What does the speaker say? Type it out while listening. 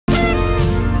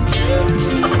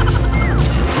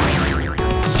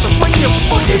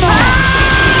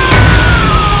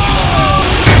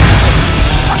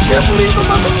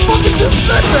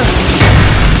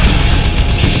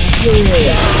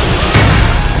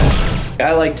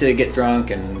I like to get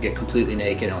drunk and get completely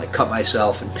naked and like cut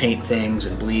myself and paint things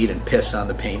and bleed and piss on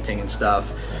the painting and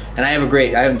stuff. And I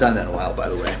haven't done that in a while, by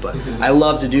the way, but I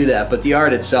love to do that. But the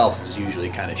art itself is usually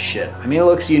kind of shit. I mean, it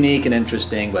looks unique and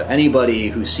interesting, but anybody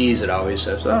who sees it always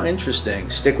says, oh, interesting,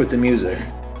 stick with the music.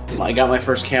 I got my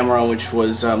first camera, which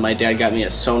was, my dad got me a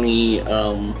Sony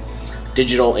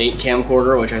Digital 8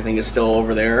 camcorder, which I think is still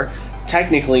over there.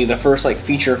 Technically, the first like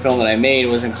feature film that I made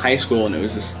was in high school, and it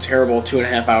was this terrible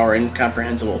 2.5-hour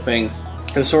incomprehensible thing.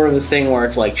 It was sort of this thing where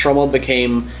it's like Troma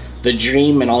became the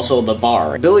dream and also the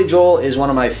bar. Billy Joel is one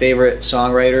of my favorite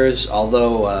songwriters,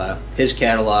 although his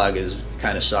catalog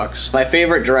kind of sucks. My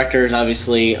favorite directors,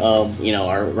 obviously, you know,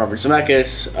 are Robert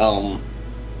Zemeckis,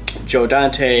 Joe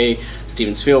Dante,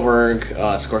 Steven Spielberg,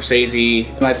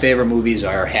 Scorsese. My favorite movies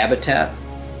are Habitat,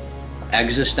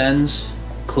 Existenz,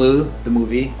 Clue, the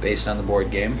movie based on the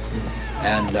board game,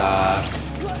 and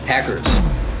Hackers.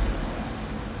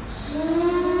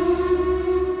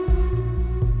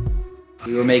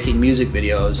 We were making music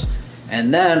videos,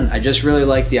 and then I just really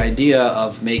liked the idea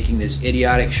of making these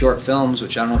idiotic short films,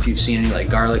 which I don't know if you've seen any, like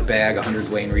Garlic Bag, 100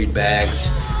 Dwayne Reed Bags.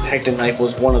 Hectic Knife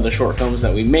was one of the short films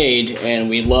that we made, and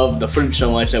we loved the footage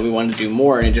so much that we wanted to do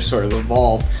more, and it just sort of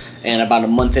evolved. And about a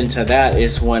month into that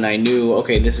is when I knew,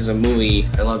 okay, this is a movie.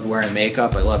 I loved wearing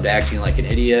makeup, I loved acting like an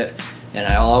idiot, and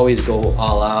I'll always go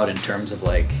all out in terms of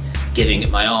like giving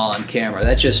it my all on camera.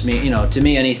 That's just me, you know, to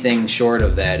me anything short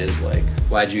of that is like,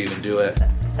 why'd you even do it?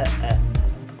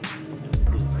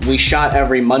 We shot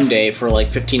every Monday for like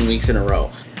 15 weeks in a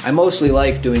row. I mostly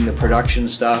like doing the production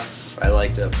stuff. I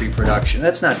like the pre-production.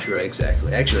 That's not true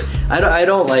exactly. Actually, I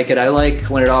don't like it. I like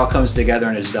when it all comes together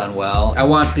and is done well. I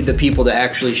want the people to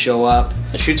actually show up.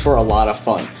 The shoots were a lot of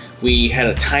fun. We had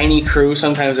a tiny crew.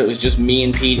 Sometimes it was just me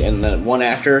and Pete and then one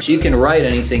actor. So you can write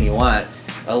anything you want.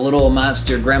 A little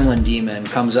monster gremlin demon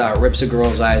comes out, rips a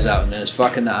girl's eyes out, and then is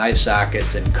fucking the eye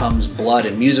sockets and comes blood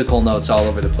and musical notes all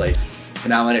over the place.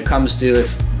 Now when it comes to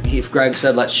if Greg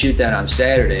said let's shoot that on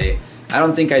Saturday, I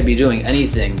don't think I'd be doing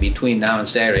anything between now and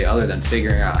Saturday other than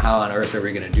figuring out how on earth are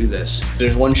we going to do this.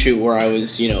 There's one shoot where I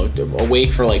was, you know,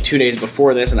 awake for like 2 days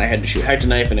before this, and I had to shoot Hector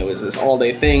Knife, and it was this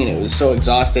all-day thing, and it was so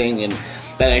exhausting, and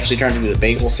that actually turned into the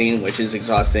bagel scene, which is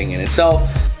exhausting in itself.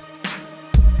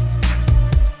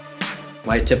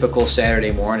 My typical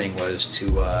Saturday morning was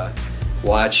to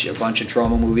watch a bunch of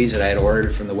Troma movies that I had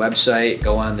ordered from the website,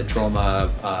 go on the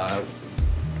Troma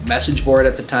message board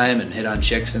at the time and hit on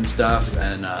chicks and stuff,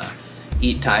 and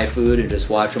eat Thai food and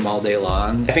just watch them all day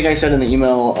long. I think I said in the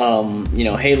email, you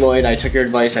know, hey Lloyd, I took your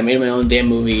advice, I made my own damn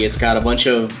movie, it's got a bunch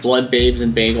of blood babes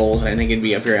and bagels, and I think it'd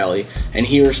be up your alley. And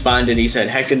he responded, he said,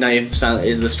 Hector Knife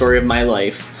is the story of my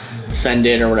life, send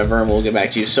it or whatever and we'll get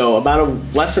back to you. So about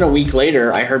less than a week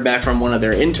later, I heard back from one of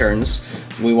their interns,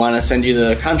 we want to send you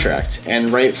the contract.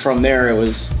 And right from there,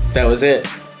 that was it.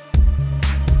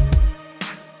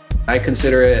 I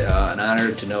consider it an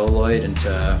honor to know Lloyd and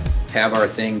to have our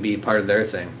thing be part of their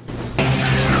thing.